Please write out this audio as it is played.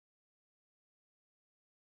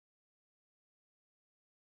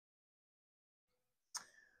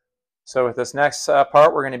So with this next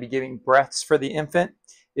part, we're going to be giving breaths for the infant.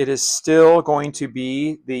 It is still going to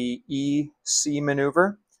be the EC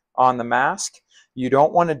maneuver on the mask. You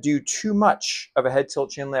don't want to do too much of a head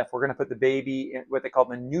tilt chin lift. We're going to put the baby in what they call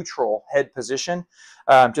the neutral head position,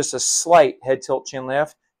 just a slight head tilt chin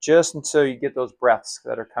lift, just until you get those breaths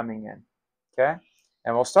that are coming in. Okay,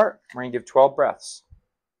 and we'll start. We're going to give 12 breaths.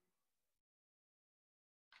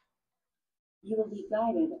 You will be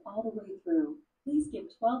guided all the way through. Please give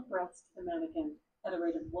 12 breaths to the mannequin at a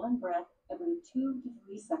rate of 1 breath every 2 to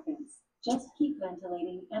 3 seconds. Just keep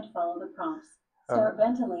ventilating and follow the prompts. Start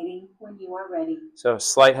ventilating when you are ready. So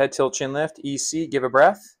slight head tilt chin lift, EC, give a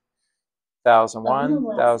breath. 1001,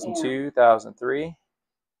 1002, 1003,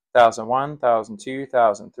 1001, 1002,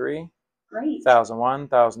 1003. Great. 1001,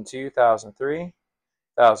 1002, 1003.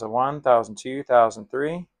 1001, 1002,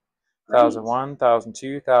 1003. 1001,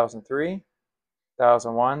 1002, 1003.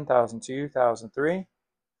 1001, 1002, 1003.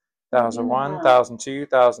 1001, 1002,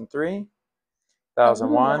 1003.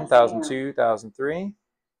 1001, 1002, 1003.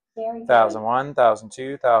 1001,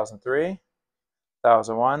 1002, 1003.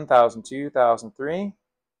 1001, 1002, 1003.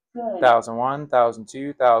 Good. 1001,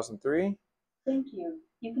 1002, 1003. Thank you.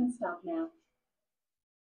 You can stop now.